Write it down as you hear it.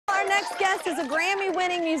next guest is a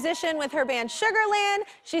Grammy-winning musician with her band Sugarland.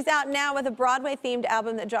 She's out now with a Broadway-themed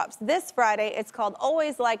album that drops this Friday. It's called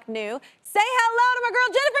Always Like New. Say hello to my girl,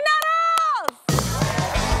 Jennifer Nettles!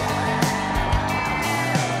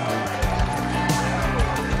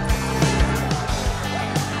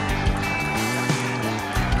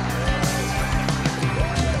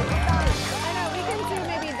 I know, we can do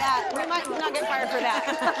maybe that. We might not get fired for that.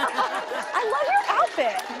 I love your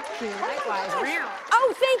outfit. Likewise.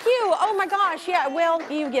 Oh, thank you. Oh my gosh. Yeah. Well,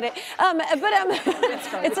 you get it.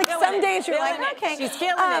 It's like some days you're like, okay. She's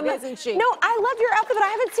feeling it, isn't she? No, I love your outfit, but I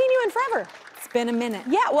haven't seen you in forever. It's been a minute.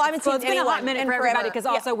 Yeah. Well, I haven't seen it's been a hot minute for everybody because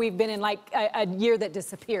yeah. also we've been in like a year that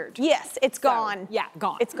disappeared. Yes, it's gone. Yeah,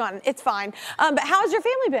 gone. It's gone. It's fine. But how's your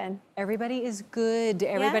family been? Everybody is good.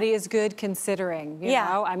 Everybody is good considering, you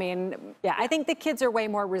know? I mean, yeah, I think the kids are way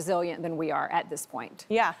more resilient than we are at this point.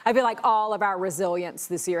 Yeah. I feel like all of our resilience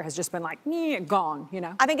this year has just been like, gone, you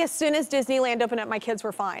know? I think as soon as Disneyland opened up, my kids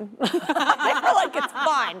were fine. They were like, it's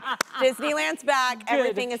fine. Disneyland's back.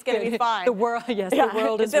 Everything is going to be fine. The world, yes, the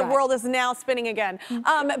world is The world is now spinning again.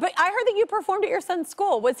 But I heard that you performed at your son's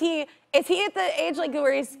school. Is he at the age like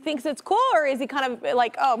where he thinks it's cool, or is he kind of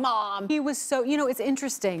like, oh, mom? He was so, you know, it's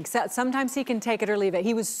interesting. So sometimes he can take it or leave it.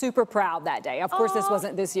 He was super proud that day. Of course, this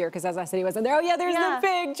wasn't this year because, as I said, he wasn't there. Oh, yeah, there's the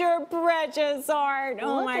picture. Precious heart.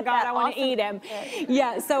 Oh, my God, I want to eat him.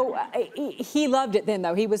 Yeah, so he loved it then,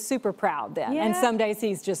 though. He was super proud then. And some days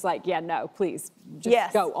he's just like, yeah, no, please,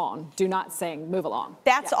 just go on. Do not sing. Move along.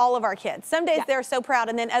 That's all of our kids. Some days they're so proud,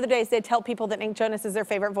 and then other days they tell people that Nick Jonas is their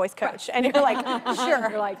favorite voice coach. And you're like, sure.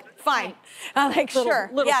 You're like, fine. I'm like, sure.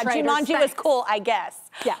 Yeah, Jumanji was cool, I guess.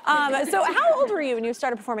 Yeah. So how old were you when you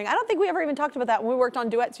started performing? I don't think we ever even talked about that when we worked on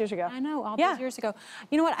duets years ago. I know, all those years ago.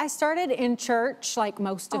 You know what? I started in church, like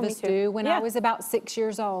most of us do, when I was about 6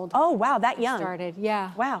 years old. Oh, wow, that young. Started,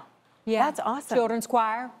 yeah. Wow. Yeah. That's awesome. Children's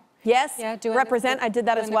choir. Yes, yeah, doing Represent, I did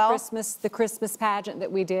that as well. The Christmas pageant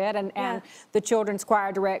that we did, and the children's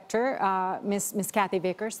choir director, Miss Kathy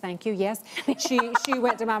Vickers, thank you, yes. She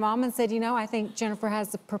went to my mom and said, you know, I think Jennifer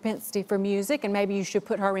has a propensity for music, and maybe you should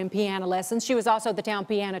put her in piano lessons. She was also the town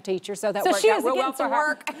piano teacher, so that worked out real well for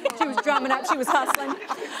her. She was drumming up, she was hustling,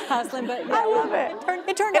 but yeah. I love it.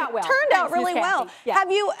 It turned out well. It turned out really well. Yeah.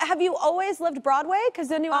 Have you always lived Broadway? Because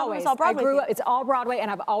the new album is all Broadway. I grew up, it's all Broadway,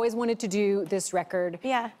 and I've always wanted to do this record.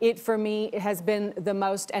 Yeah. For me, it has been the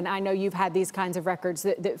most, and I know you've had these kinds of records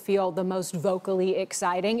that feel the most vocally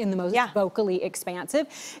exciting and the most vocally expansive,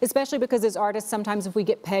 especially because as artists, sometimes if we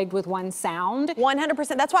get pegged with one sound.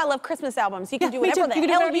 100%. That's why I love Christmas albums. You can do whatever the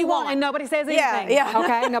hell you want. And nobody says anything.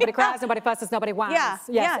 Okay? Nobody cries, nobody fusses, nobody whines.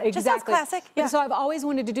 Exactly. Just sounds classic. Yeah. So I've always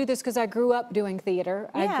wanted to do this because I grew up doing theater.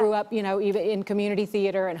 I grew up, you know, even in community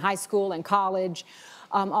theater and high school and college.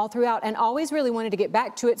 All throughout, and always really wanted to get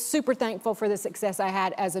back to it. Super thankful for the success I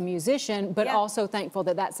had as a musician, but also thankful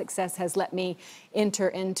that that success has let me enter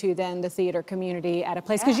into then the theater community at a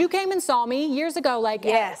place. Because you came and saw me years ago, like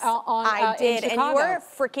I did, in and you were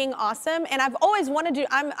freaking awesome. And I've always wanted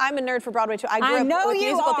to. I'm a nerd for Broadway too. I grew up with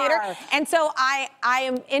musical theater, and so I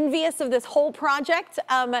am envious of this whole project.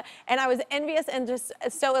 And I was envious and just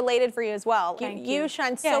so elated for you as well. You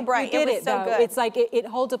shine so bright. You did it was so good. It's like it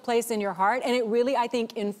holds a place in your heart, and it really, I think,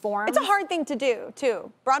 informs. It's a hard thing to do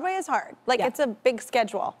too. Broadway is hard. Like it's a big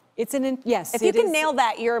schedule. It's yes. If you can nail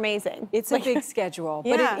that, you're amazing. It's a big schedule,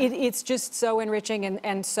 but it's just so enriching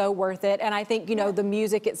and so worth it. And I think, you know, the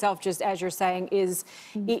music itself, just as you're saying,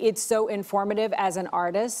 it's so informative as an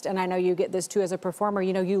artist. And I know you get this too as a performer.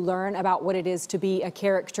 You know, you learn about what it is to be a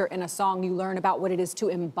character in a song. You learn about what it is to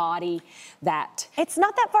embody that. It's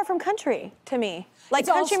not that far from country to me. Like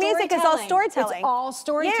country music is all storytelling. It's all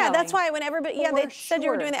storytelling. Yeah, that's why when everybody, they said you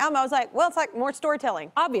were doing the album, I was like, well, it's like more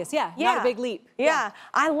storytelling. Obvious, not a big leap. Yeah,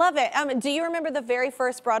 I love it. Do you remember the very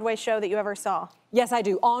first Broadway show that you ever saw? Yes, I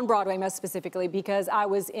do, on Broadway most specifically, because I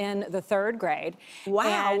was in the 3rd grade.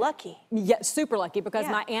 Wow, lucky. Yeah, super lucky, because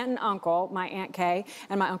my aunt and uncle, my Aunt Kay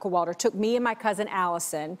and my Uncle Walter, took me and my cousin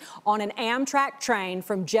Allison on an Amtrak train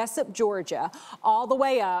from Jessup, Georgia, all the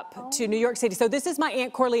way up to New York City. So this is my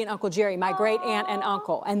Aunt Corley and Uncle Jerry, my great aunt and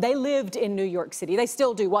uncle, and they lived in New York City. They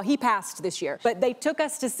still do. Well, he passed this year. But they took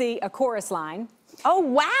us to see a chorus line. Oh,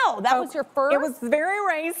 wow. That was your first? It was very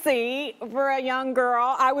racy for a young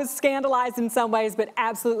girl. I was scandalized in some ways, but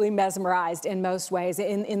absolutely mesmerized in most ways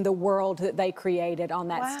in the world that they created on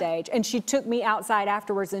that stage. And she took me outside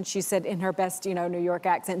afterwards and she said in her best, you know, New York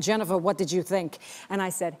accent, Jennifer, what did you think? And I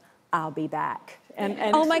said, I'll be back.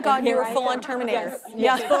 Oh my God, you were full on Terminator.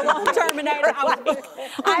 Yes, full on Terminator.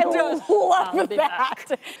 I love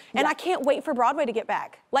that. And I can't wait for Broadway to get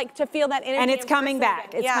back, like to feel that energy. And it's coming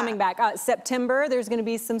back. It's coming back. September, there's going to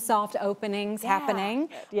be some soft openings happening.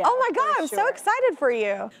 Yeah, oh my God, I'm so excited for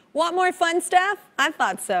you. Want more fun stuff? I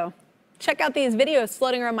thought so. Check out these videos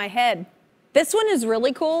floating around my head. This one is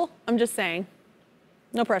really cool. I'm just saying.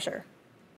 No pressure.